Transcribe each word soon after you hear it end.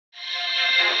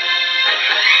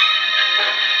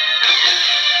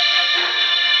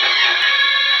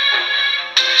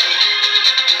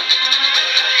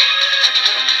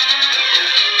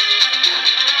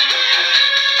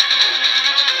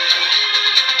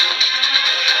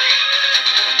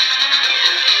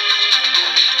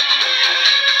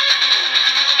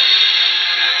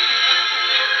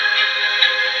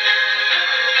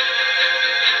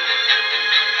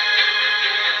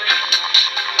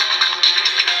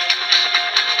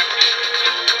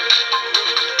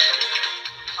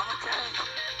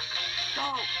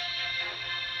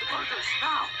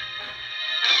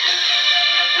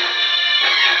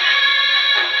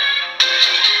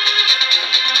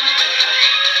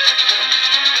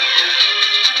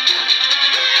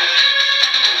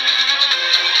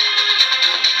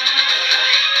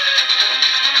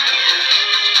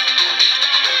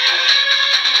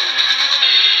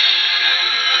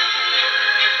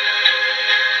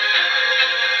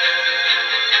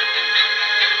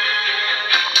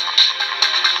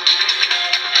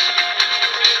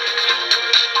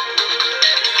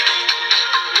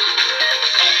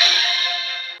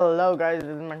Hello guys, this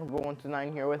is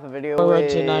Michael129 here with a video Hello,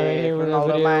 with Tonight right here with a Ronaldo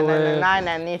video Man with... 999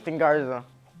 and Nathan Garza.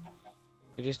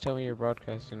 You just told me you're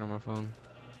broadcasting on my phone.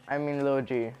 I mean Lil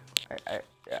G.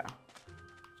 Yeah.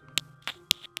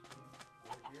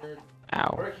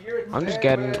 Ow. I'm just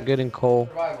getting coal.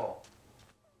 Survival.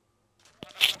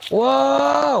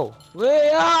 Whoa!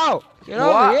 Leo! Get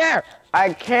over What? here!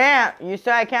 I can't. You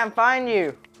said I can't find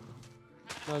you.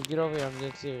 No, get over here. I'm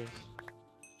dead serious.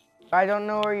 I don't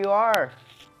know where you are.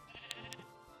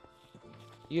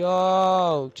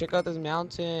 Yo! Check out this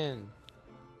mountain.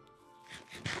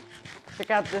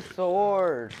 Check out this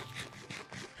sword.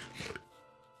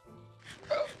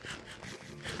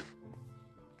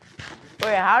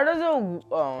 Wait, how does a...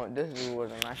 Oh, this is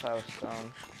wooden. I thought it was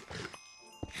stone.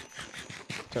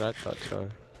 That's what I thought, so.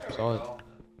 There Saw we it. go.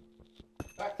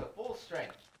 Back to full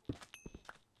strength.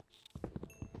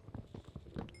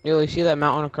 Yo, you see that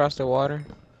mountain across the water?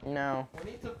 No.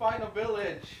 We need to find a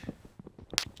village.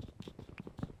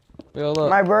 Yo, look.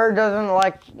 My bird doesn't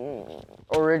like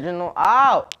original...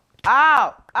 Ow!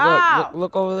 Ow! Ow!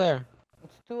 Look over there.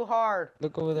 It's too hard.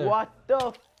 Look over there. What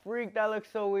the freak? That looks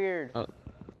so weird. Oh.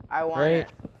 I want Right. it.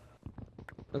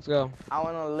 Let's go. I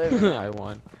want to live in it. I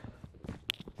won.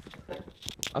 I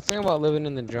was thinking about living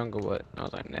in the jungle, but I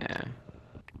was like, nah.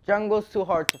 Jungle's too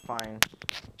hard to find.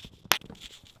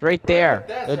 Right there.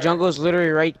 Desert. The jungle's literally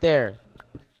right there.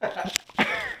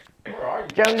 Where are you?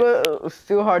 Jungle is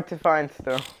too hard to find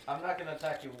still. I'm not gonna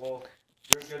attack you, wolf.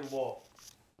 You're a good wolf.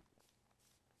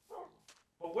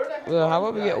 But where the heck Well, are how you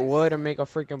about we get guys? wood and make a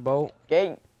freaking boat?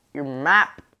 Get your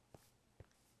map.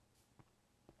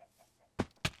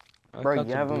 I Bro, got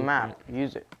you the have a map. blueprint.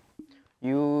 Use it.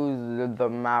 Use the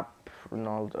map,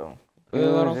 Ronaldo.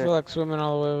 Well, I don't Use feel it. like swimming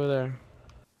all the way over there.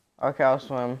 Okay, I'll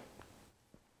swim.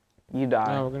 You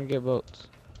die. No, we're gonna get boats.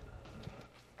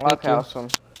 Thank Okay, you. I'll swim.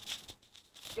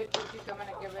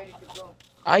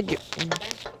 I get.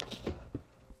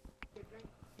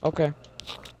 Okay.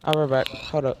 I'll be right back.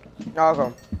 Hold up.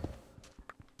 Okay.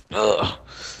 Ugh.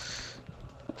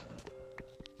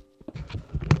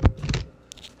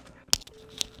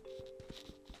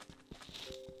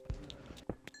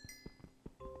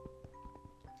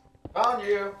 Found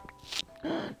you.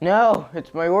 No,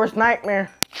 it's my worst nightmare.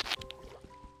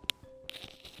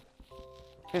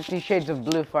 50 Shades of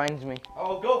Blue finds me.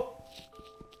 Oh, go.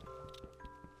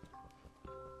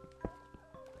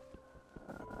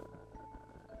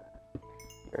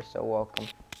 You're so welcome.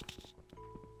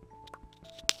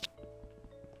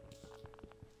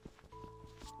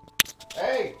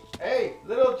 Hey,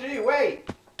 little G, wait.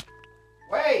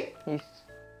 Wait. He's...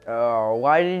 Oh,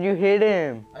 why did you hit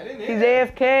him? I didn't He's hit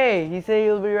him. AFK. He said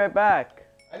he'll be right back.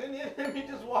 I didn't hit him. He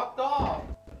just walked off.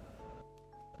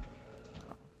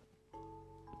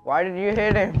 Why did you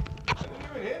hit him? I didn't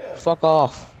even hit him. Fuck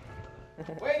off.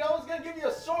 Wait, I was gonna give you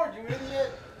a sword, you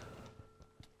idiot.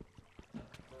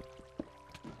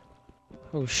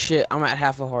 Oh shit, I'm at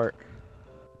half a heart.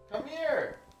 Come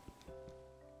here.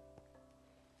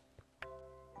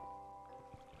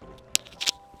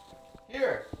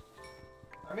 Here.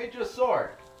 I made you a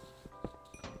sword.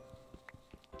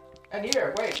 And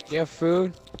here, wait. You have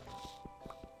food?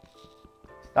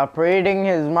 Stop reading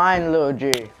his mind, little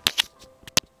G.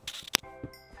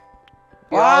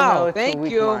 We all know Wow, it's a thank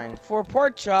weak you mind. for a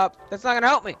pork chop. That's not gonna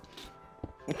help me.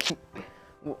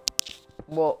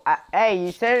 Well, hey,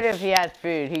 you said if he had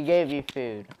food, he gave you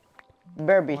food. You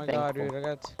better be Oh my god, thankful. dude,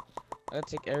 I gotta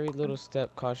take every little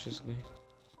step cautiously.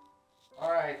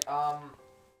 Alright,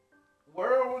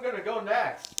 where are we gonna go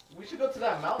next? We should go to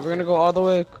that mountain. We're gonna go all the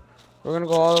way. We're gonna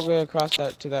go all the way across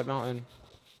that to that mountain.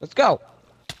 Let's go.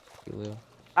 You Leo.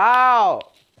 Ow!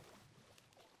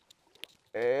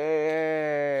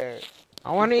 Eh,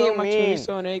 I want to so eat my mean.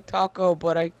 chorizo and egg taco,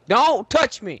 but I don't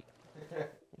touch me.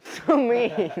 so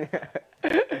mean.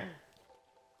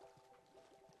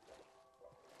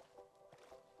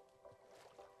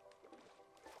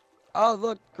 Oh,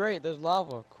 look, great. There's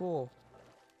lava. Cool.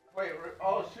 Wait,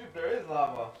 oh shoot, there is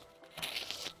lava.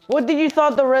 What did you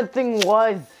thought the red thing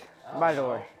was? I don't By the know.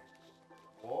 way.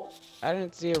 Wolf? I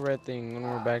didn't see a red thing when we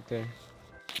were back there.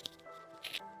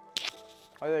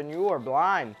 Oh, then you were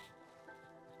blind.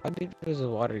 How deep does the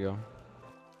water go?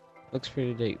 Looks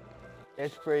pretty deep.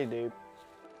 It's pretty deep.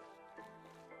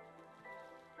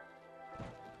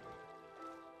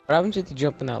 What happens if you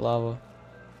jump in that lava?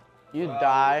 You Well,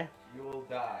 die. You will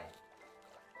die.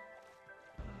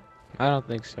 I don't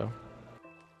think so.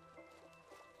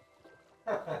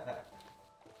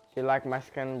 You like my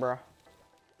skin, bro?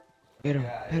 Hit him.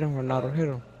 Yeah, Hit him, Ronaldo. Hit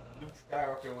him. Luke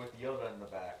Skywalker with Yoda in the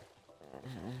back.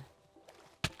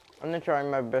 I'm gonna try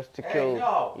my best to Hey, kill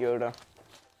no. Yoda.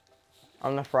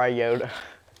 I'm gonna fry Yoda.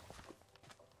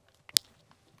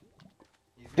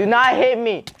 Do not hit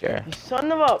me. Yeah. You son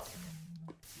of a...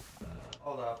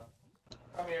 Hold up.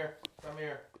 Come here. Come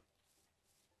here.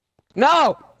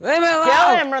 No! Leave me alone!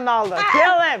 Kill him, Ronaldo.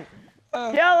 Kill him.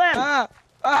 Kill him.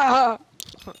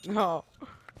 No.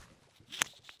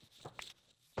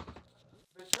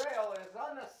 Betrayal is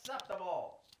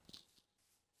unacceptable.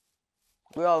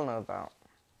 We all know that.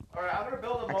 Alright, I'm gonna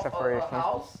build Except for a Ethan.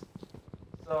 house.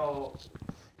 So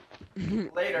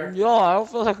later. Yo, I don't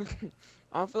feel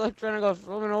like trying to go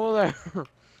swimming over there.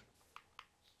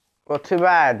 Well, too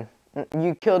bad.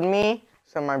 You killed me,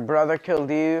 so my brother killed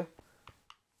you,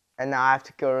 and now I have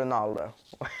to kill Ronaldo.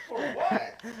 For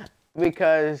what?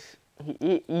 Because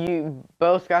you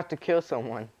both got to kill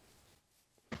someone.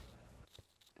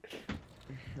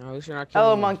 No, at least you're not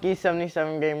Hello, killing me.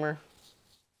 Monkey77 Gamer.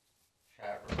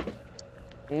 Chat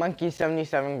room.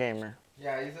 Monkey77 Gamer.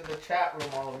 Yeah, he's in the chat room,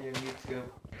 all of you on YouTube.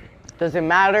 Does it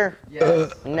matter?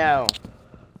 Yes. No.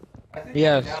 I think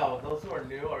Yes. you know, those who are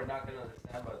new are not gonna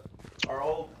understand, but our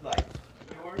old like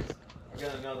viewers are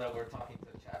gonna know that we're talking to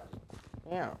the chat room.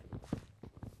 Yeah.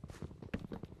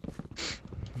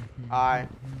 Hi.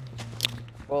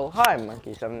 Well, hi,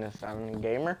 Monkey77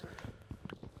 Gamer.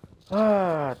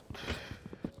 Ah.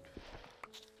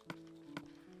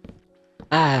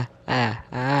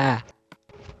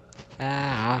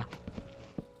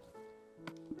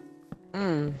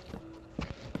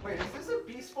 Wait, is this a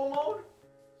peaceful mode?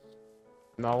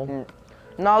 No.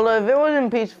 No, if it was in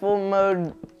peaceful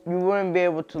mode, you wouldn't be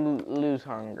able to lose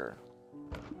hunger.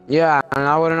 Yeah, and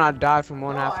I would not die from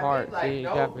one No, half I heart. mean, like, See,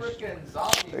 no that was... freaking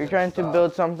zombies. You're and trying to stuff.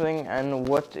 build something, and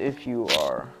what if you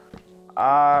are?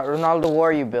 Ronaldo, what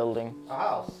are you building? A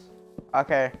house.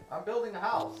 Okay, I'm building a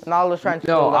house. Ronaldo's trying to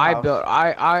No, build a I house. built.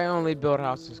 I only build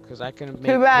houses because I can make.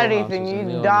 Too bad, cool Ethan, houses, and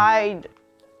you Leo died,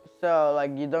 so,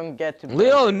 like, you don't get to build.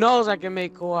 Leo knows I can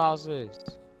make cool houses.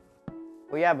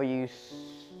 Well, yeah, but you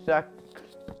suck.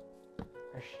 Oh,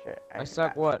 shit. I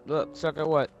suck what? Look, suck at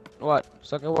what? What?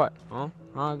 Suck at what? Huh?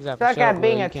 Huh? Exactly. Suck Shut at up,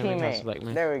 being Leo. a You can't make houses teammate. like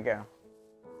me. There we go.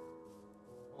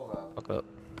 Hold up. Fuck up.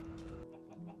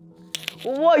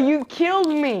 What? You killed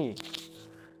me!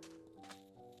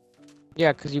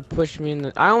 Yeah, cause you pushed me in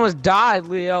the. I almost died,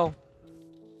 Leo.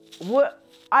 What?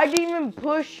 I didn't even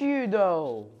push you,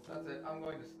 though. That's it. I'm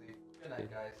going to sleep. Good night,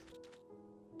 guys.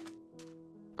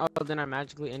 Oh, then I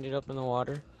magically ended up in the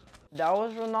water. That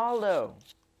was Ronaldo.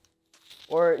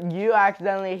 Or you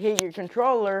accidentally hit your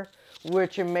controller,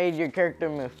 which made your character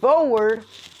move forward,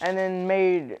 and then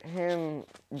made him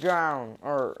drown,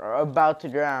 or about to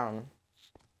drown.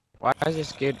 Why is this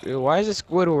squid? Why is this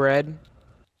squid red?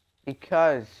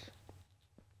 Because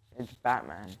it's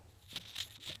Batman.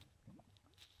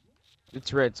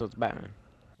 It's red, so it's Batman.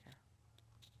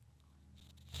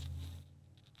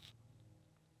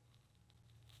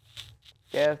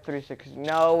 Yeah, 360.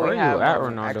 No, Where we are you have at,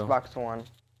 an Ronaldo? Xbox One.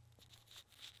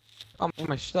 Oh,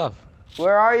 my stuff.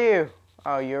 Where are you?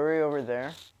 Oh, Yuri over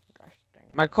there. Gosh dang.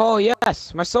 My call,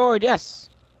 yes. My sword, yes.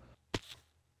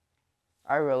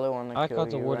 I really want I to like how kill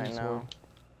it's a you wooden right sword. now.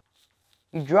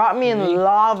 You dropped me in Me?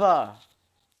 lava.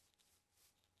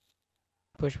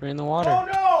 Push me in the water. Oh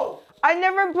no! I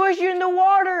never pushed you in the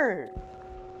water.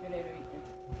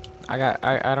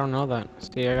 I don't know that.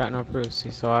 See, I got no proof.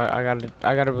 See, so I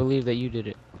gotta believe that you did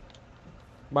it.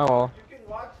 Bye all. You can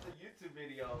watch the YouTube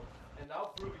video, and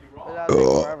I'll prove you But wrong.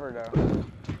 that'll take forever though.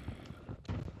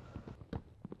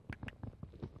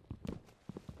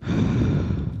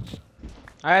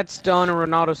 I had stone and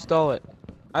Ronaldo stole it.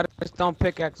 I had a stone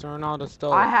pickaxe and Ronaldo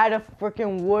stole I it. had a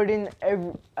freaking wooden.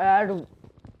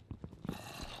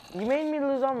 You made me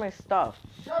lose all my stuff.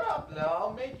 Shut up, now.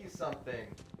 I'll make you something.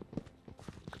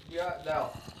 Yeah,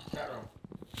 now. Chat room.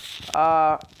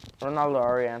 Ronaldo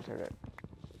already answered it.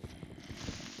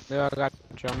 Yeah, I got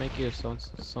you. I'll make you a stone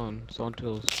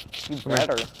tools. You Come here.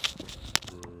 better.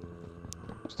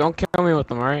 Just don't kill me with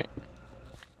them, alright?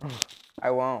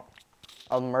 I won't.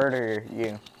 I'll murder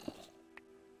you.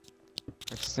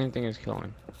 It's the same thing as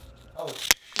killing. Oh,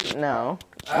 shoot. No,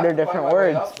 I have they're to find different my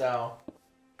way words. up now.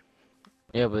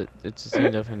 Yeah, but it's the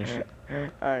same definition.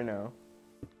 I know.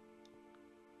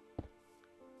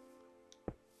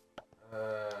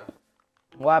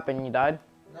 What happened? You died?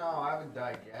 No, I haven't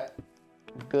died yet.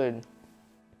 Good.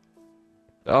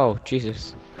 Oh,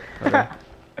 Jesus. Okay.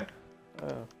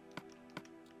 Oh.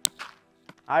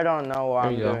 I don't know what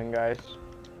There I'm you go. doing, guys.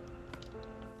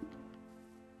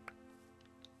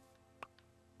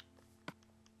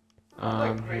 I'm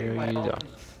like Here creating my you own go.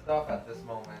 stuff at this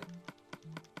moment.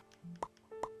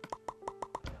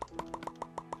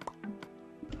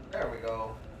 There we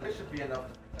go. This should be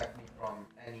enough to protect me from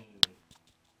anything.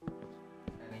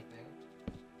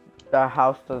 The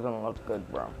house doesn't look good,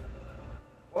 bro.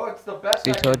 Well, it's the best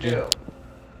See, I can told you. do.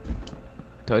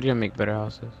 Told you to make better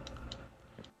houses.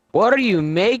 What are you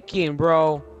making,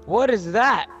 bro? What is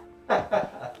that?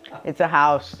 It's a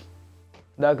house.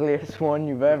 The ugliest one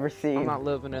you've ever seen. I'm not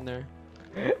living in there.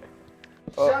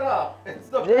 Shut up! It's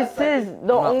the This best I is can-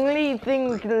 the I'm not- only thing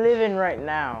we can live in right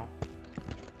now.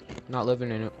 Not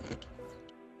living in it.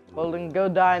 Well, then go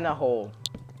die in a hole.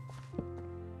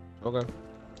 Okay.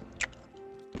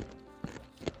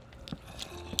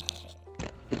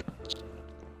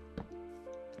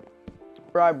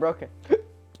 Bro, I broke it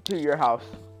to your house.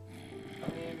 I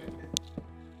mean,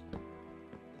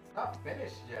 it's not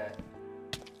finished yet.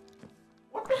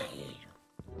 What the?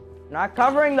 Not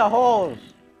covering the holes.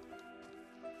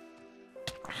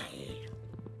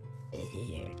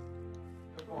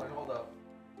 Good point. Hold up.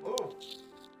 Ooh.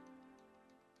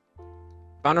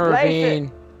 Found a Place it.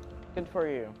 ravine. Good for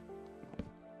you.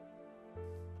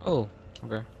 Oh,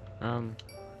 okay. I need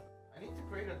to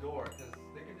create a door because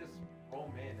they can just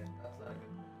roam in, and that's not good.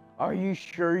 Are you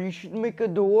sure you should make a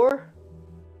door?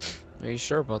 Are you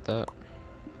sure about that?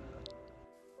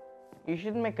 You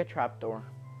should make a trap door.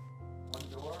 One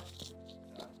door.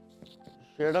 Yeah.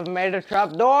 Should have made a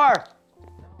trap door.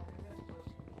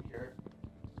 Here.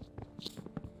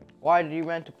 Why did you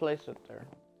meant to place it there?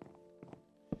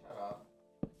 Shut up.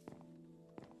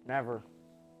 Never.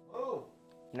 Ooh.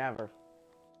 Never.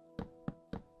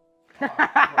 Oh,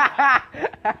 crap.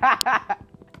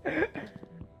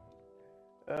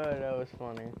 Oh, that was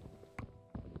funny.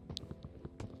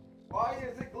 Why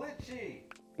is it glitchy?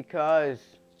 Because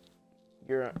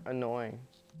you're annoying.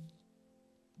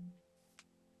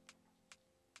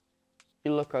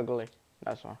 You look ugly.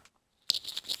 That's all.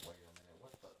 Wait a minute.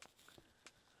 What the?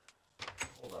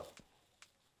 Hold up.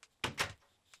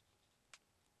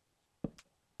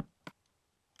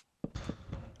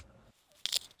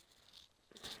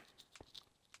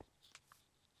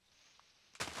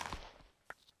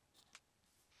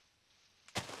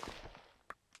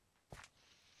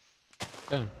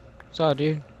 Yeah. Saw,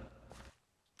 dude.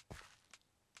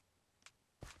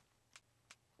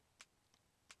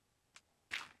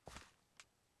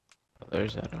 Oh,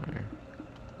 there's that on there.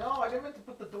 No, I didn't mean to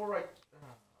put the door right.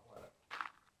 Whatever.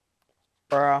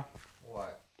 Bro,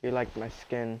 What? do you like my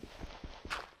skin?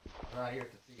 I'm not here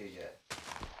to see it yet.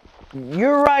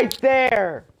 You're right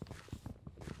there!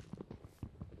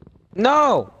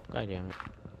 No! God damn it.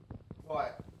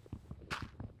 What?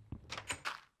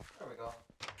 There we go.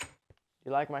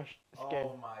 You like my skin?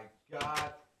 Oh my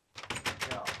god.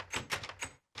 No.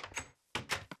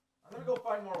 I'm gonna go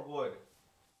find more wood.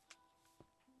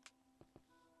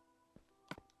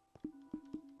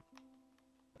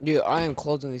 Dude, I am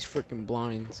closing these freaking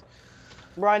blinds.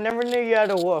 Bro, I never knew you had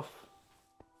a wolf.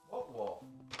 What wolf?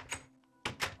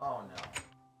 Oh no.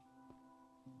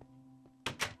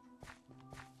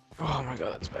 Oh my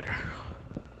god, that's better.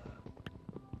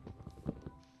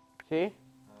 See?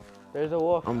 There's a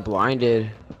wolf. I'm blinded.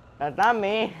 That's not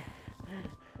me.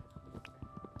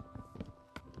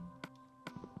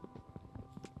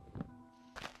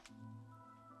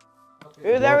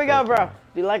 Okay, Ooh, there we go, bro.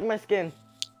 Do you like my skin?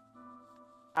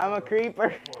 I'm a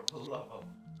creeper. for the love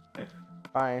of-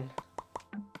 Fine.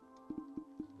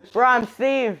 This should Bro, I'm be-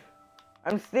 Steve.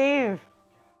 I'm Steve.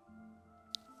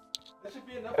 This should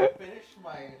be enough to finish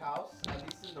my house, at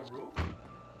least in the roof.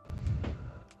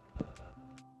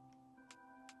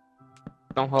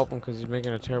 Don't help him because he's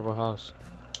making a terrible house.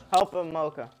 Help him,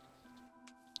 Mocha.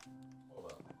 Hold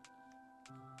up.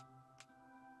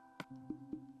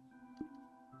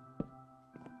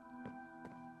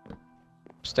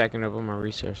 Stacking up on my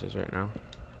resources right now.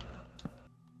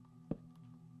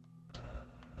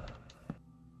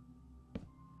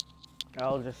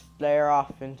 I'll just stare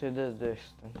off into the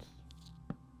distance.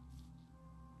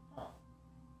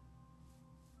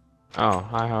 Oh,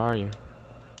 hi, how are you?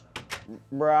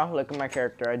 Bro, look at my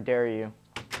character. I dare you.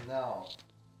 No.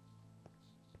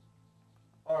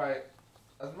 Alright.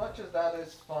 As much as that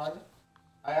is fun,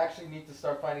 I actually need to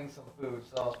start finding some food,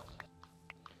 so...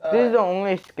 This is the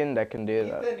only skin that can do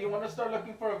that. Ethan, you want to start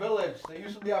looking for a village? They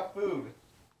usually have food.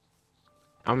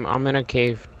 I'm in a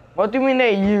cave. What do you mean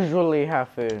they usually have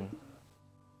food?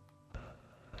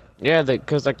 Yeah,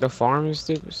 cause like the farm and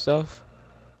stupid stuff.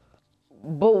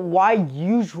 But why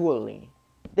usually?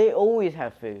 They always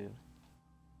have food.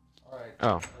 Alright.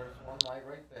 Oh. There's one light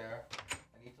right there.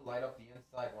 I need to light up the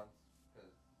inside ones, because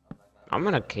I'm not gonna... I'm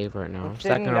in a cave right now. I'm I'm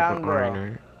sitting stacking up down, on bro.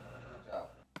 iron. Good job.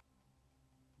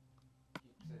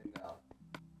 Keep sitting down.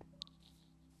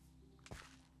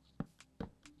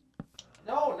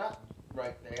 No, not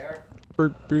right there.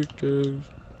 Because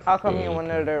How come you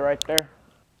wanted it right there?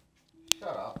 Shut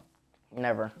up.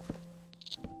 Never.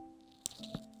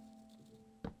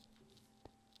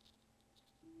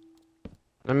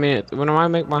 I mean, when I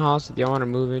make my house, if y'all want to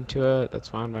move into it, that's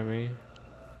fine by me.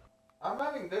 I'm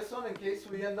having this one in case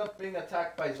we end up being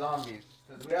attacked by zombies.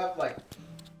 Because we have, like,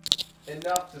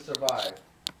 enough to survive.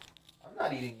 I'm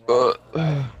not eating raw.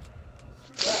 I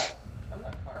Screw that. I'm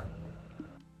not carnivore.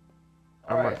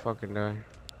 might Alright. fucking die.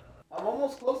 I'm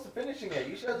almost close to finishing it.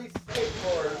 You should at least stay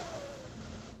for...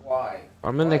 Why?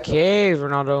 I'm in the cave,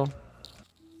 Ronaldo.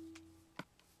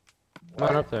 I'm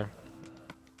not up there.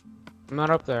 I'm not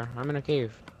up there. I'm in a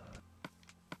cave.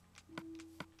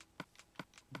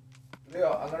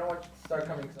 Leo, I'm gonna want you to start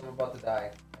coming because I'm about to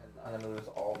die. And I'm gonna lose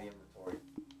all the inventory.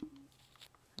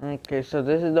 Okay, so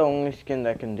this is the only skin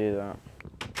that can do that.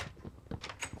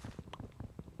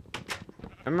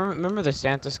 Remember the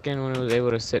Santa skin when it was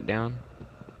able to sit down?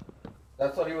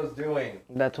 That's what he was doing.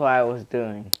 That's what I was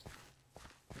doing.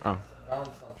 Found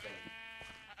something.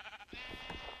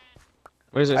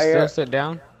 Wait, is it I, still sit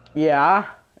down? Yeah,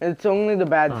 it's only the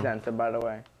bad Oh. Santa, by the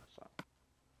way.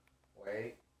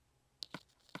 Wait.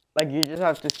 Like, you just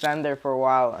have to stand there for a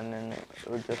while, and then it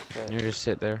would just You just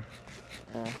sit there.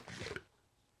 yeah.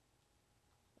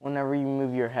 Whenever you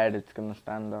move your head, it's gonna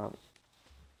stand up.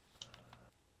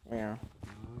 Yeah.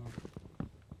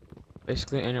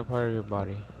 Basically any part of your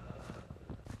body.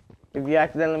 If you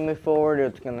accidentally move forward,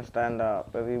 it's gonna stand up.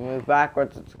 If you move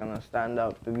backwards, it's gonna stand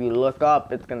up. If you look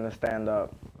up, it's gonna stand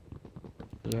up.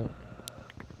 Yep.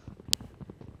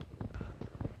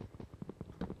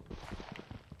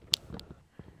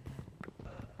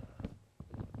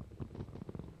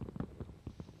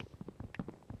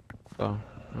 So,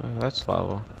 that's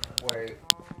lava. Wait.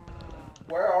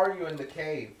 Where are you in the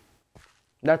cave?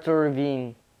 That's a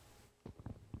ravine.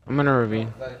 I'm in a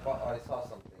ravine. I saw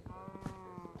something.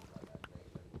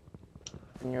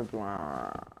 And you're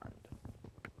blind.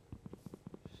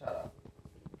 Shut up.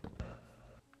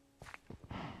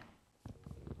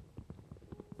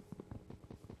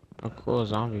 Oh, cool,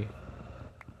 zombie.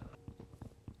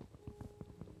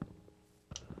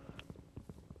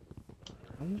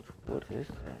 How much wood is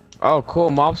that? Oh, cool,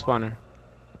 mob spawner.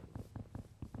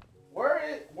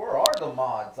 Where are the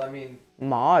mods? I mean,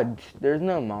 Mods? There's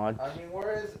no mods.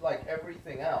 where is like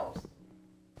everything else?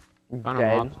 Found a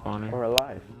Dead mob spawner. or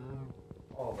alive.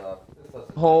 Hold up. This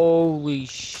doesn't. Holy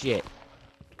shit.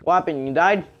 What happened? You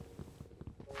died?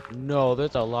 No,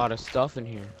 there's a lot of stuff in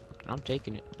here. I'm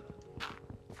taking it.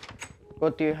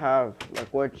 What do you have? Like,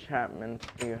 what enchantments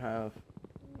do you have?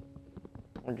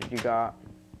 What did you got?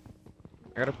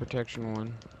 I got a protection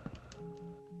one.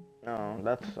 No,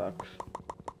 that sucks.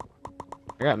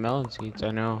 I got melon seeds, I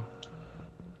know.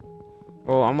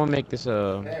 Well, I'm gonna make this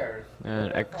Stairs. I'm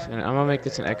gonna make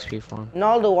this an XP farm.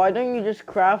 Naldo, why don't you just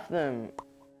craft them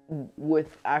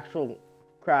with actual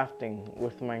crafting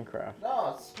with Minecraft?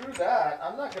 No, screw that.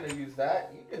 I'm not gonna use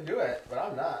that. You can do it, but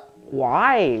I'm not.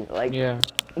 Why? Like, Yeah,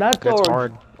 that's that's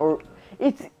hard. Or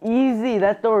it's easy.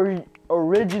 That's the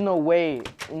original way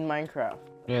in Minecraft.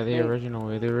 Yeah, the Hey. original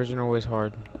way. The original way is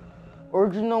hard.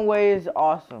 Original way is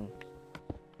awesome.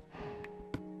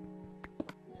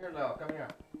 Here, Leo, come here.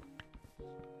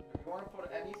 If you want to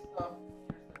put any stuff,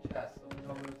 here's the chest, so we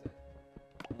don't lose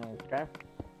it. Okay.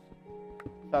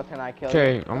 So can I kill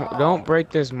Okay, you? don't break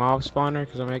this mob spawner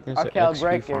because I'm making this Okay, an I'll XP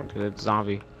break farm it. because it's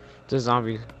zombie. It's a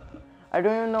zombie. I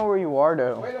don't even know where you are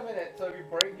though. Wait a minute. So if you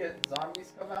break it,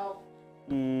 zombies come out?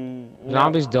 No.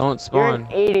 Zombies don't You're spawn.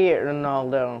 an idiot,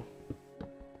 Ronaldo.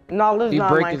 Ronaldo's If you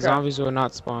not break Minecraft. it, zombies will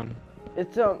not spawn.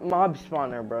 It's a mob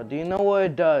spawner, bro. Do you know what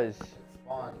it does? It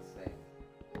spawns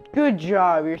things. Good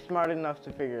job. You're smart enough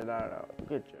to figure that out.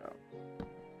 Good job.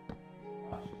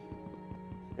 Gosh.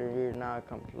 You're not a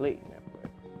complete nitwit.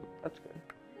 That's good.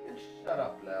 You can shut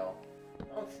up, Leo.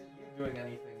 I don't see you doing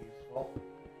anything useful.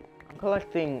 I'm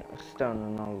collecting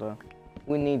stone, Ronaldo.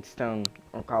 We need stone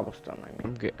or cobblestone. I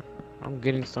mean. I'm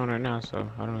getting stone right now, so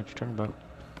I don't know what you're talking about.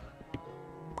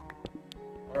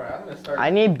 Alright, I'm gonna start. I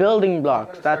need building I'm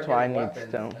blocks. gonna That's start why I getting need weapons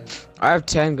stone. and- I have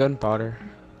 10 gunpowder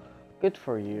Good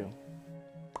for you.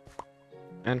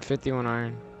 and 51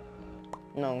 iron.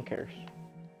 No one cares.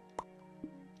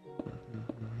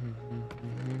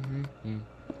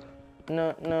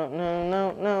 No, no, no,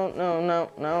 no, no, no, no,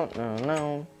 no, no,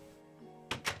 no.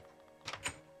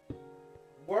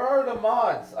 Where are the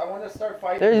mods? I want to start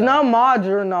fighting. There's them. no mods,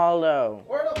 Ronaldo.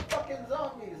 Where are the fucking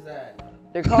zombies then?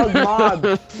 They're called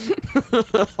mobs.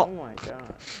 Oh my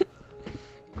god.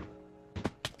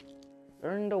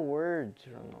 Learn the words,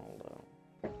 Ronaldo.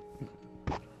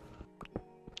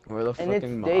 Where the And it's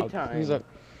fucking mob? daytime. He's like,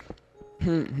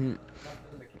 Nothing in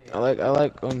the cave. I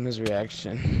like his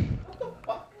reaction. What the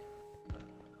fuck?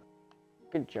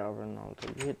 Good job,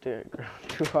 Ronaldo. You hit the ground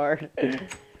too hard.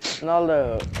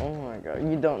 Naldo, oh my god,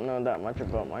 you don't know that much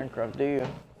about Minecraft, do you?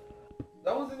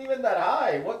 That wasn't even that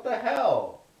high. What the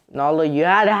hell? Naldo, you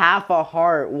had half a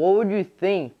heart. What would you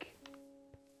think?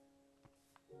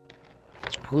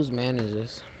 Whose man is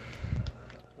this?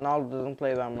 Naldo doesn't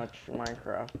play that much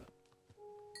Minecraft.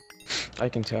 I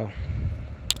can tell.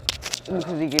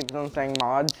 Because he keeps on saying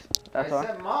mods. That's I why.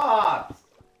 said mods.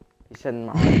 He said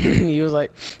mods. he was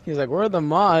like, where are the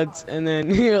mods? And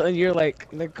then you're like,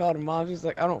 they called him mobs. He's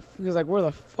like, I don't. He was like, where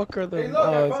the fuck are the Hey, look,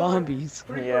 I found zombies?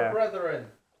 Creeper Yeah. brethren.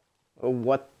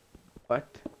 What?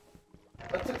 What?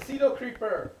 A tuxedo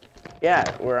creeper. Yeah,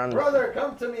 we're on. Brother,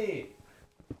 come to me.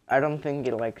 I don't think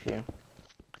he likes you.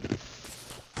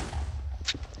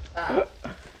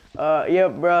 Ah. Yeah,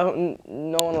 bro.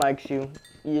 No one likes you.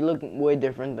 You look way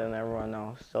different than everyone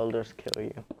else. So I'll just kill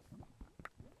you.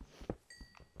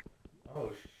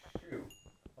 Oh shoot.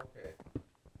 Okay.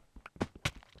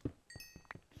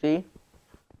 See?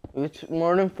 If it's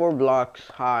more than 4 blocks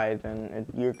high, then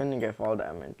you're gonna get fall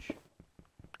damage.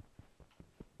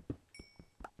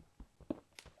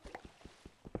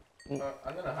 I'm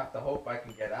gonna have to hope I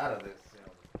can get out of this soon.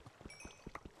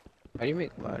 How do you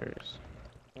make ladders?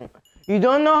 You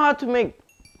don't know how to make.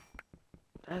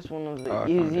 That's one of the Oh, I found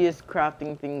it. easiest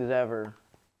crafting things ever.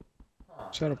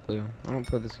 Huh. Shut up, Leo. I don't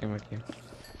play this game with you.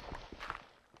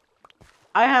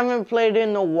 I haven't played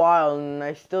in a while, and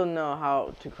I still know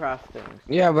how to craft things.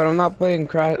 Yeah, but I'm not playing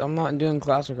craft. I'm not doing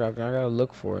classic crafting. I gotta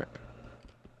look for it.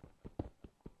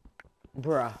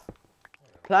 Bruh.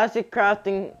 Classic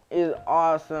crafting is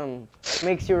awesome.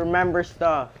 Makes you remember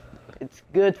stuff. It's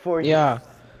good for you. Yeah,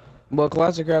 but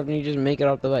classic crafting, you just make it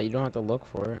off the bat. You don't have to look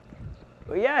for it.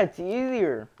 But yeah, it's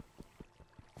easier.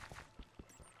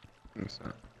 It's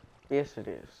not. Yes, it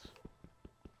is.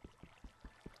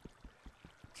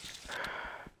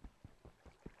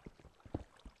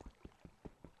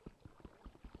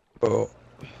 Oh.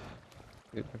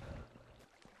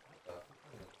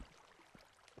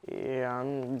 Yeah,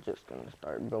 I'm just gonna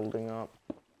start building up.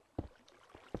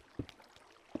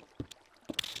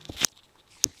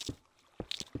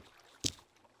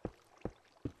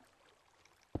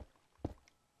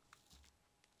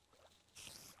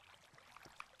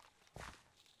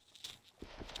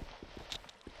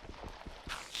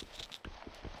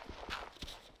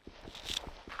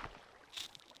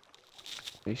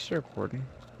 Are you still recording?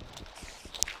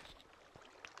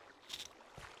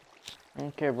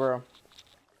 Okay, bro.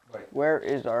 Wait. Where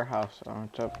is our house? Oh,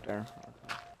 it's up there.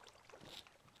 Okay.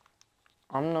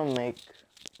 I'm gonna make.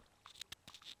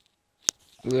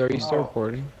 Leo, are you still Oh.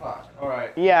 recording? Fuck. All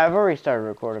right. Yeah, I've already started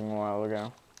recording a while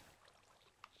ago.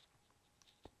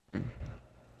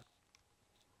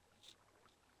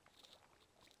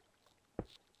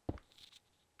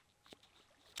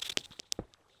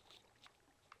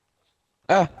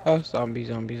 Ah, oh, zombie.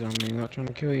 I'm not trying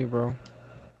to kill you, bro.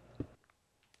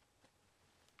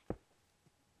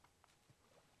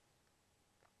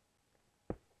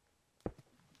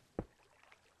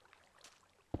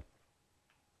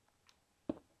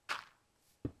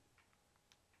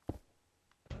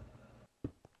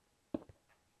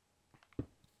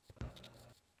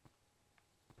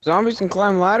 Zombies can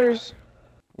climb ladders?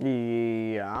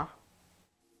 Yeah.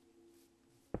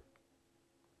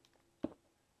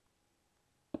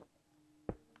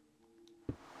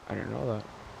 I didn't know that.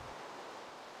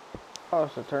 Oh,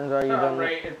 so it turns out you don't.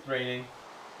 It's raining.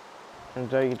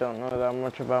 Turns out you don't know that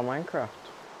much about Minecraft.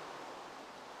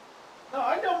 No,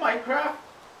 I know Minecraft.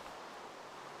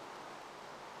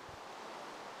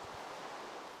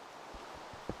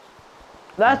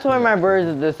 That's why my bird's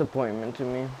a disappointment to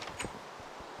me.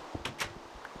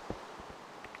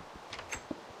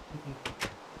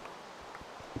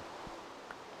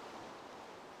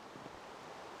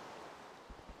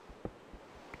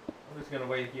 I'm just gonna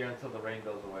wait here until the rain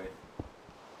goes away.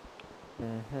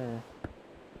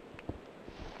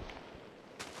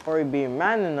 Or you be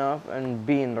man enough and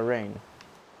be in the rain.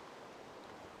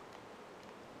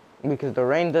 Because the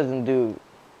rain doesn't do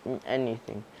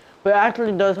anything. But it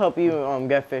actually does help you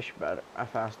get fish better,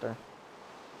 faster.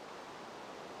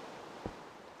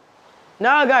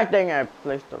 No, god dang it, I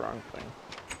placed the wrong thing.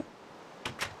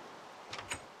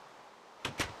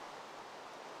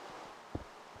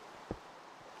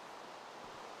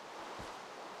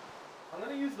 I'm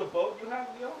gonna use the boat you have,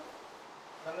 Leo.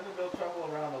 I'm gonna go travel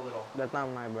around a little. That's not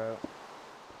my boat.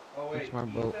 Oh wait, It's my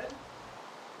you boat. said?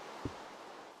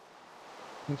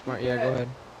 It's smart. Yeah, go ahead.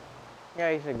 Yeah,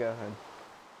 you should go ahead.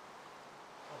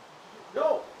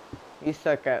 No, You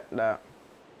suck at that.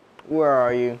 Where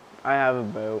are you? I have a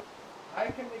boat. I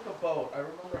can make a boat. I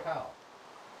remember how.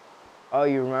 Oh,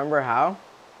 you remember how?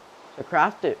 So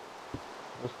craft it.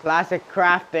 It was classic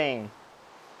crafting.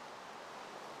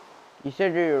 You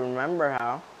said you remember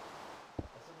how.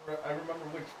 I remember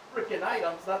which freaking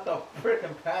items, not the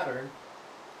freaking pattern.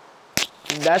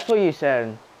 That's what you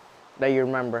said. That you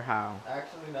remember how.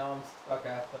 Actually, now I'm stuck. I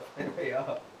have to pay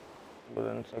up. But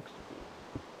then sucks.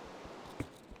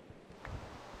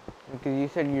 Because you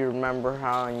said you remember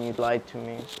how and you lied to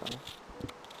me, so.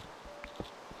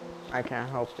 I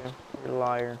can't help you. You're a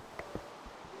liar.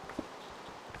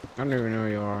 I don't even know where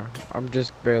you are. I'm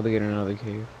just barely getting another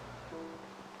cave.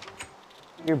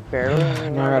 You're barely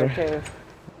in Now I another gotta- cave.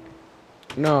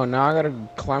 No, now I gotta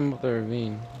climb up the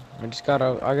ravine. I just got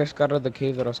out of the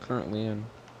cave that I was currently in.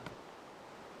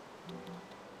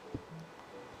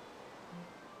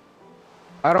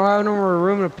 I don't have no more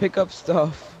room to pick up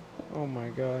stuff. Oh my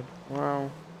god.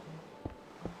 Well.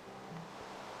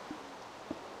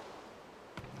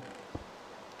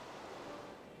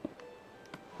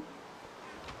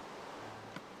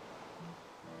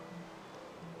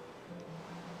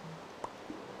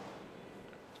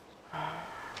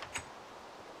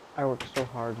 I work so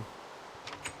hard.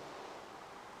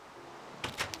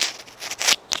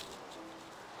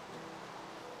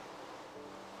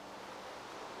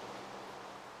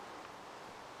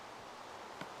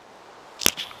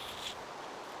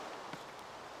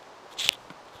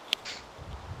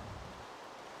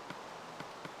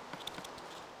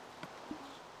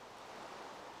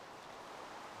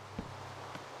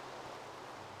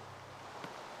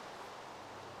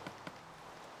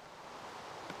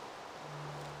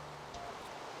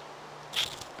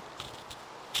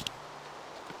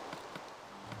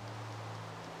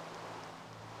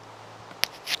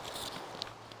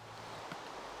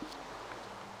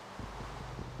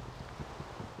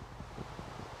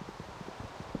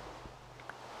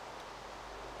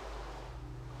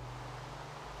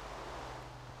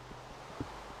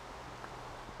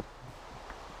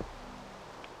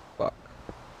 Fuck.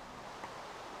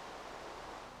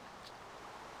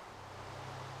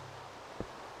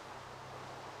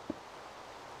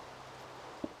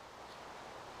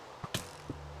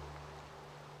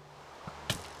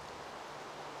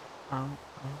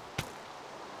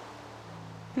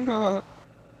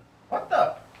 What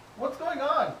the? What's going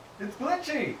on? It's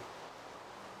glitchy.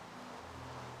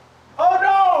 Oh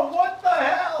no! What the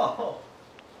hell?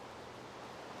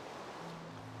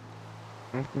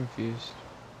 I'm confused.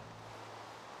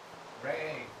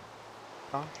 Ray.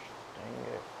 Gosh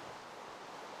dang it.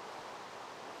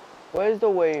 What is the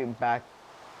way back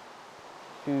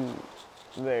to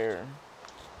there?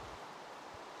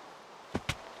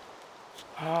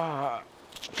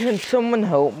 Can someone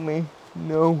help me?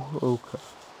 No? Okay.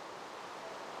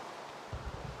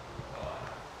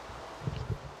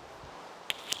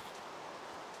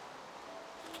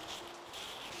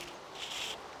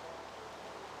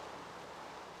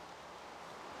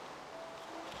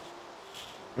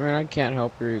 I mean, I can't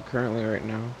help you currently right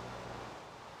now.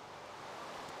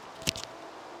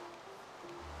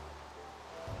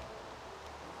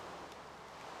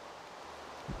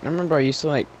 I remember I used to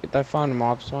like, if I found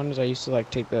mob spawners, I used to like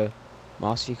take the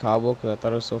mossy cobble because I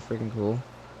thought it was so freaking cool.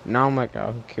 Now I'm like,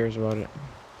 oh, who cares about it?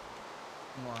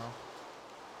 Wow.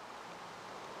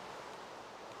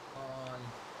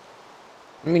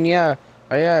 I mean, yeah,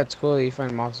 yeah, it's cool that you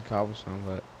find mossy cobblestone,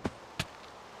 but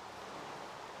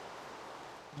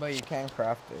But you can't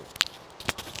craft it.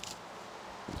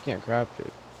 you can't craft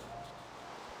it.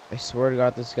 I swear to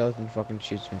God, the skeleton fucking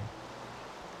shoots me.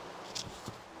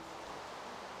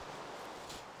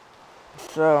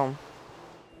 So,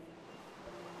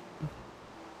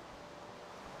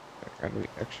 I gotta be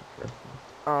extra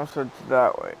careful. so it's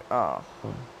that way.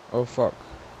 Oh fuck.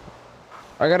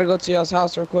 I gotta go to y'all's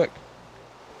house real quick.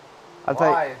 I'll tell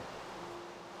you. Why?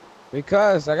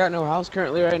 Because I got no house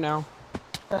currently right now.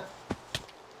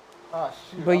 Oh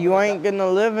shoot. But you ain't gonna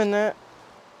live in it.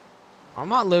 I'm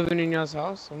not living in y'all's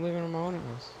house. I'm living in my own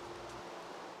house.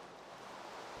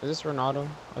 Is this Ronaldo?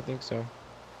 I think so.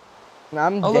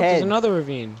 I'm Oh look, there's dead. another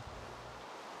ravine.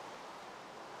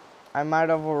 I might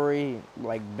have already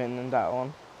like been in that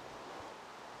one.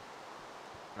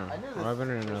 Oh, I knew well, I've been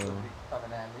in this another would one. be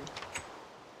coming handy.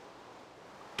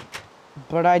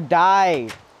 But I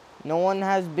died. No one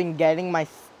has been getting my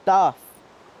stuff.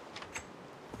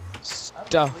 I'm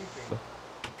Stuff. sleeping.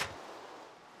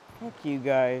 Fuck you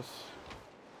guys.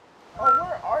 Oh,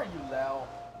 where are you, Lel?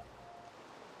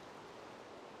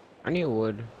 I need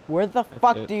wood. Where the That's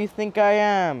fuck it. do you think I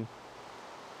am?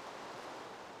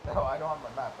 No, I don't have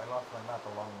my map. I lost my map a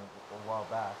while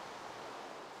back.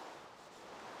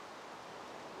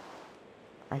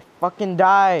 I fucking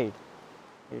died.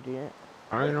 Idiot.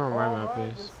 I don't even know where my map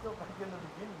Alright, is. you're still back in the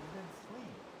beginning. You didn't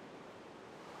sleep.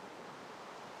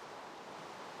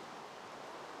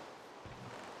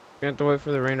 You have to wait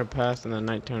for the rain to pass and the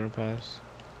nighttime to pass.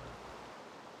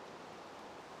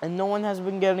 And no one has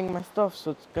been getting my stuff,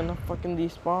 so it's gonna fucking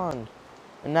despawn.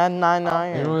 And that 9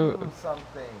 iron. You don't, Do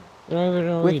something. you don't even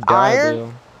know With you died, iron?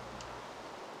 Leo.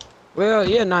 Well,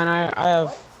 yeah, 9 iron. I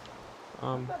have,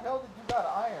 What the hell did you got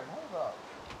iron? Hold up.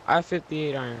 I have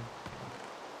 58 iron.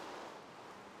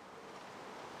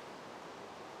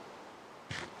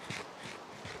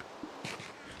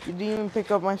 You didn't even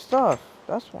pick up my stuff.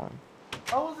 That's why.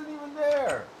 I wasn't even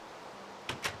there.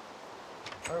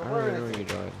 Or I don't where even know is you it?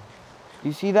 died.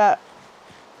 You see that?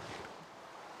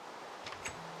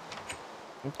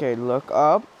 Okay, look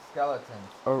up. Skeleton.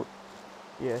 Oh,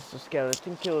 yes, the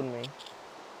skeleton killed me.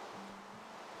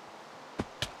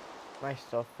 My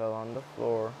stuff fell on the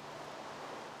floor.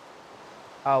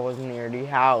 I was near the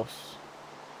house.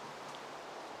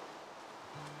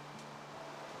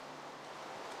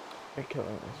 They're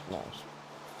killing the smalls.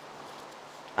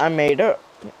 I made a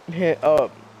hit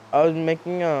up. I was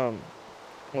making what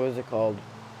was it called?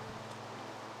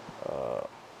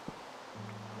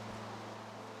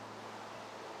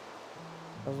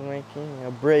 I was making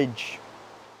a bridge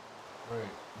Wait,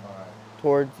 alright.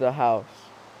 towards the house.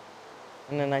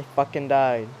 And then I fucking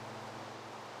died.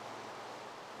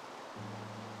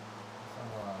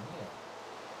 Somewhere around here.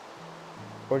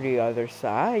 Or the other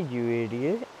side, you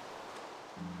idiot. Wait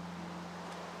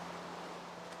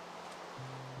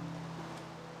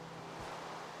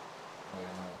a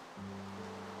minute.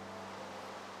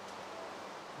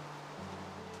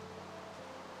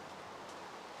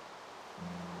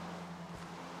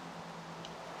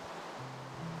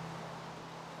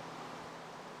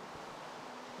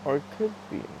 Or it could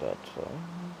be that side.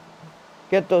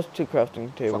 Get those 2 crafting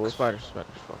Fuck tables. spiders,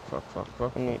 spiders.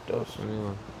 Fuck. I need those. Leave me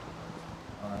alone.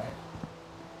 Alright.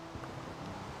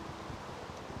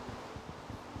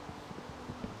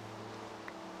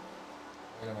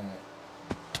 Wait a minute.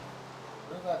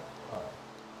 Where's that? Alright.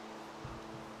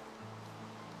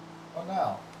 Oh,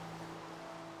 now.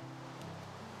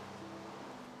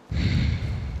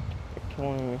 They're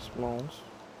killing me, Smalls.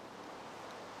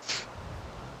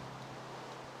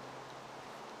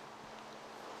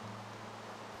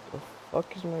 The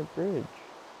fuck is my bridge?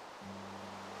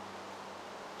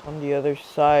 It's on the other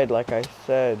side, like I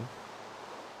said.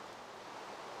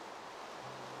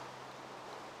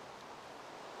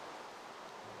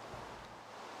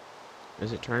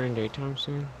 Is it turning daytime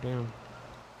soon? Damn.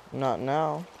 Not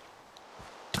now.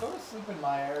 Go to sleep in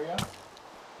my area.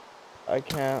 I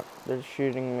can't. They're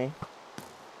shooting me.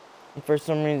 And for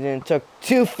some reason, it took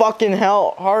 2 fucking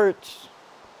hell hearts.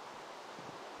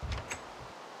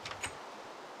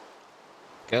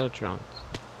 Skeletrons.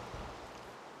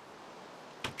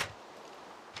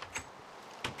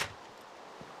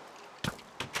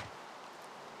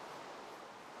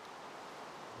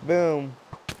 Boom.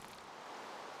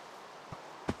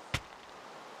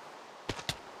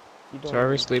 You don't So are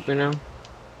we need sleeping now?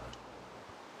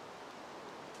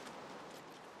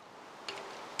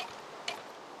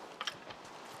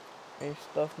 My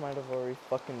stuff might have already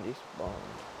fucking despawned.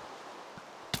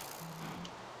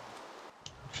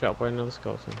 Shot by another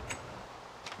skeleton.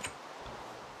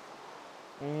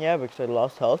 Yeah, because I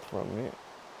lost health from it.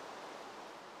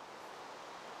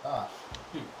 Ah,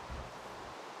 shoot.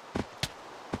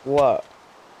 What?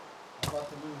 I'm about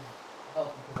to lose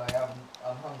health because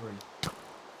I'm hungry.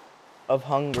 Of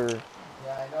hunger.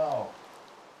 Yeah, I know.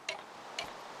 I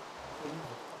lose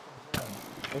the fucking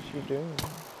gem. What you doing?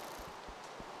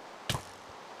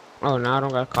 Oh, now I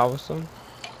don't got cobblestone?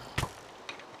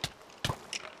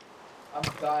 I'm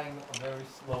dying a very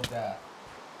slow death.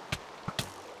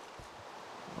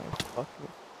 Oh, fuck you.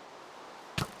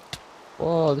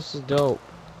 Whoa, this is dope.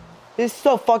 This is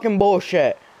so fucking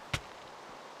bullshit.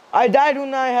 I died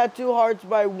when I had 2 hearts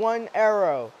by 1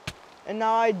 arrow. And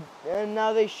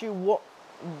now they shoot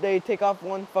they take off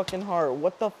 1 fucking heart.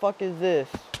 What the fuck is this?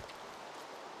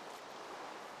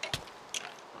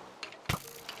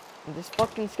 This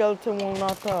fucking skeleton will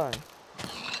not die.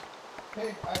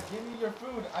 Hey, give me your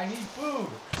food. I need food.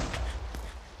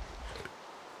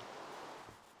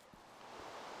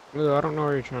 Ooh, I don't know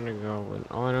where you're trying to go, but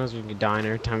all I know is you can die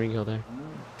every time you go there.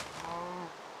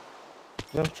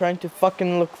 I'm trying to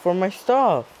fucking look for my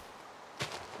stuff.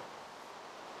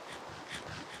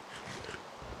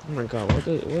 Oh my god, what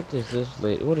does this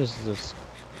lady, what does this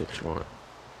bitch want?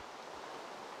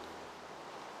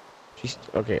 She's,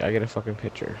 okay, I get a fucking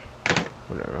picture.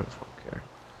 Whatever, I don't fucking care.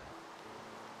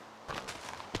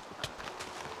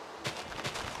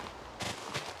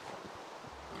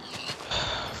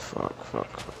 Fuck.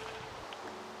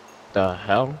 The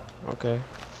hell? Okay.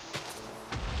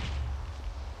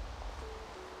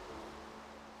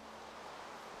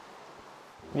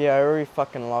 Yeah, I already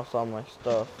fucking lost all my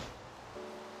stuff.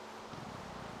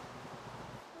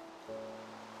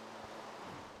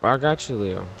 I got you,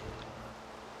 Leo.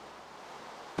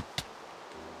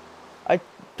 I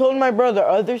told my brother,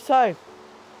 other side.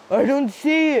 I don't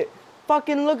see it.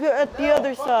 Fucking look at the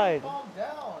other side. Calm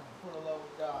down for the love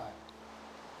of God.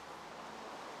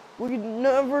 We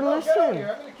never No, get out of listen. here.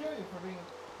 I'm gonna kill you for being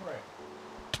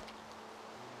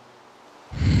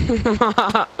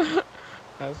a prick.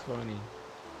 That's funny.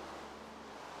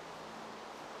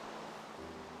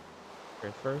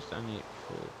 Okay, first I need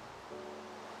food.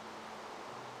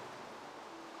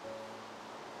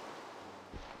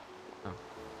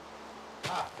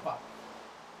 Ah, fuck.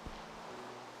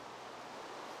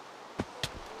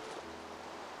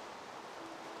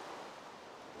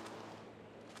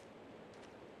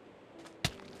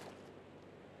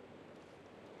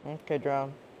 Okay,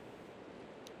 drown.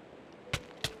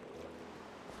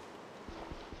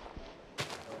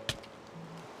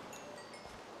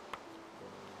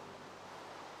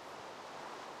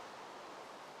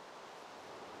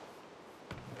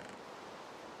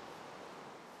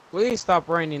 Please stop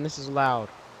raining. This is loud.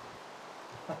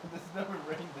 This never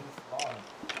rained this long.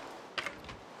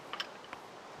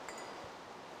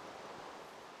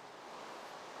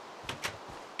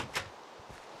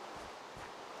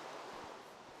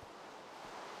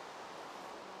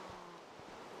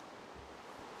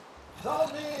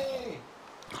 Zombie!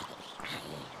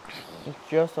 It's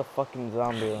just a fucking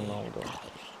zombie, Ronaldo.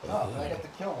 Oh, I get to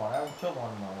kill one. I haven't killed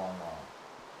one in a long while.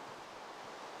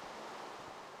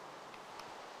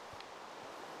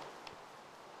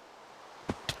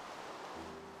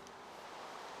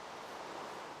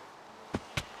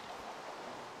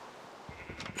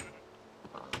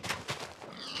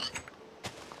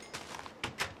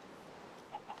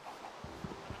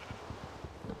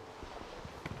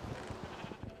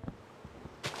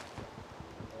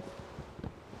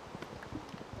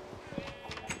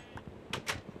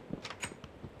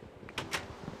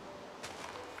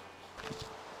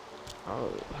 Oh,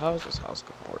 how is this house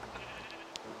gonna work?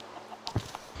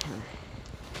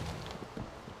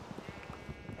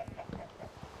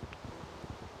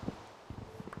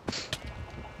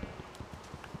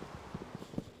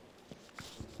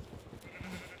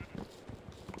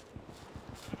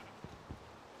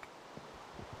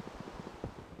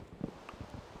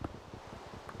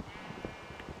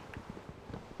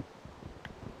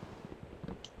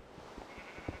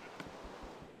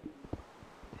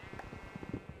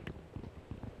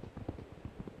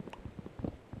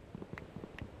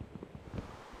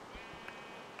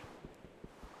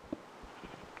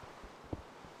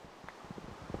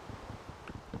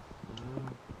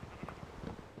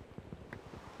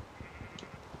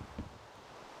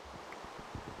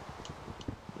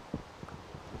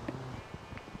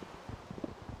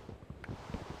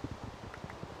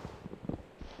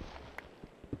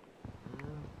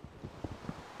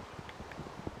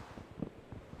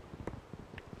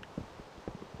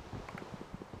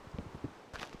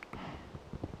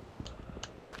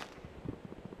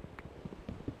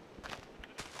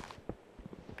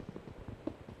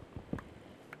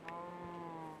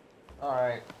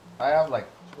 Alright. I have like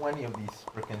 20 of these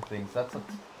freaking things. That's a.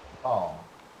 Oh.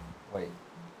 Wait.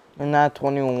 And not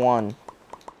 21.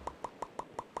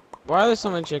 Why are there so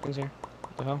many chickens here?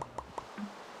 What the hell?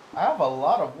 I have a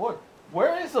lot of wood.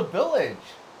 Where is the village?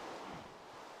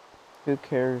 Who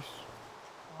cares?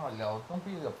 Oh no, don't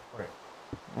be a prick.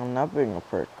 I'm not being a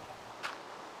prick.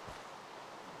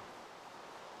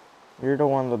 You're the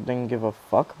one that didn't give a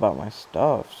fuck about my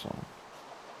stuff, so.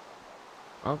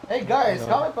 Oh, Hey guys,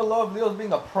 hello. comment below if Leo's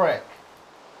being a prick.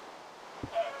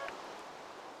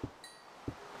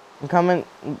 And comment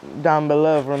down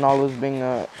below if Ronaldo's being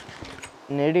an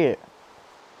idiot.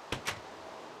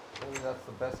 Really, that's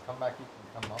the best comeback you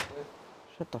can come up with?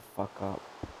 Shut the fuck up.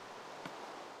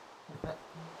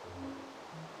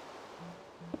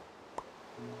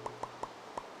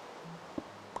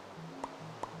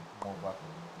 More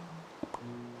weapons.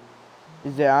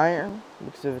 Is it iron?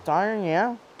 Because if it's iron,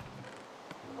 yeah.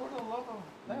 For the love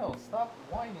of hell, stop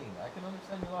whining. I can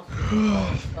understand you lost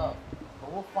your stuff,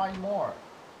 but we'll find more.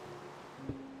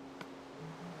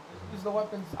 Just use the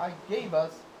weapons I gave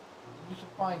us. You should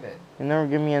find it. You never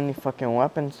give me any fucking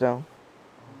weapons, though.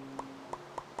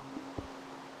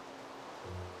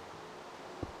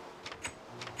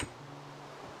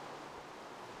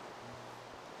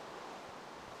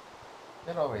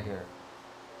 Get over here.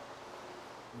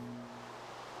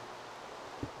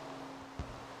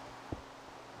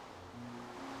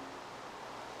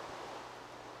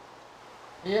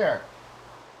 Here.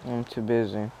 I'm too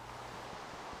busy.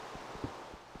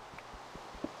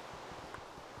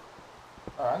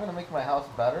 Alright, make my house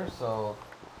better, so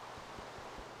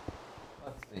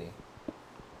let's see.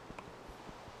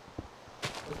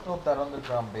 Let's build that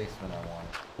underground basement I want.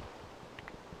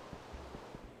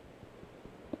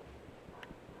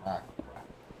 Ah, crap.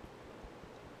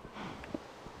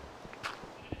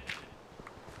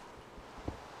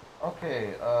 Okay,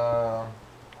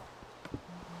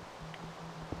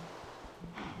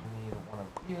 need one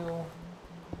of you.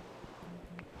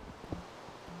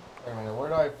 Wait a minute, where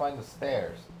do I find the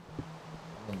stairs?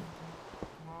 I mean,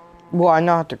 Well, I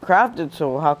know how to craft it,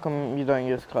 so how come you don't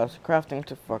use classic crafting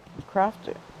to fucking craft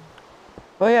it?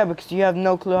 Oh yeah, because you have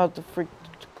no clue how to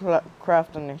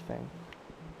craft anything.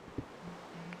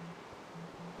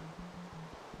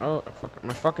 Oh, fuck,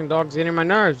 my fucking dog's getting my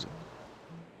nerves.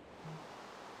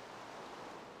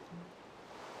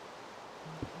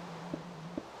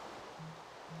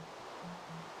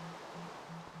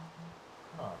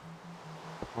 huh.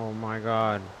 Oh my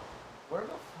god. Where the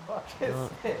fuck is Oh,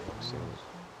 it?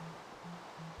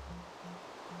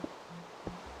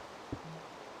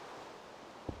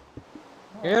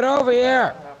 Get over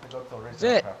here! I have to go to original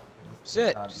Sit. craft because this is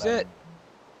Sit, not sit. letting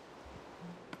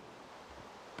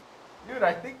me. Dude,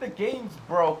 I think the game's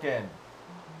broken.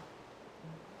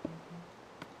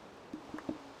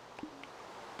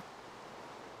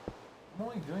 I'm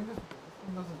only doing this because this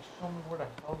thing doesn't show me where the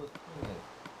hell this thing is.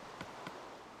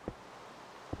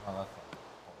 Oh, that's not.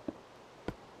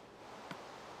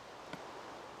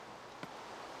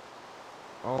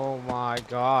 Oh my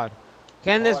god.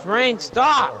 Can Oh, this I think rain it's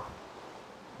stop? door.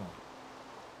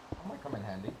 That might come in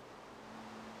handy.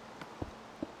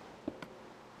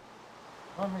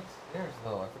 Oh, it makes stairs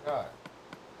though, I forgot.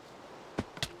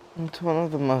 It's one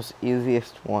of the most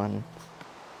easiest ones.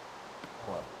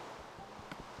 What?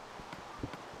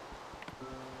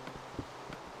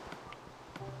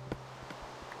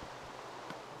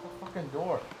 The fucking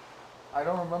door. I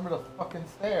don't remember the fucking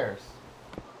stairs.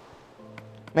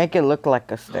 Make it look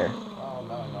like a stair. Oh,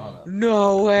 no.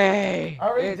 No way! I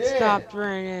already It did. stopped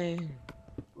raining.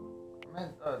 I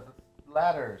meant the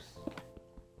ladders.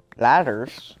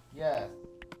 Ladders? Yes.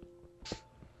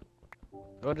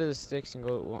 Go to the sticks and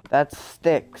go. That's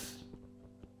sticks.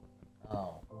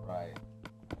 Oh, right.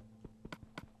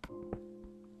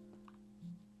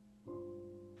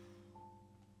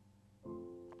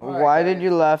 Alright, Why did guys.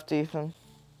 you left, Ethan?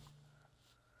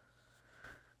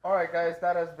 Alright, guys,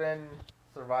 that has been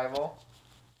Survival.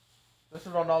 This is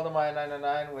Ronaldo Maya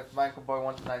 999 with Michael Boy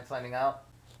 129 signing out.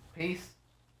 Peace.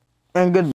 And good.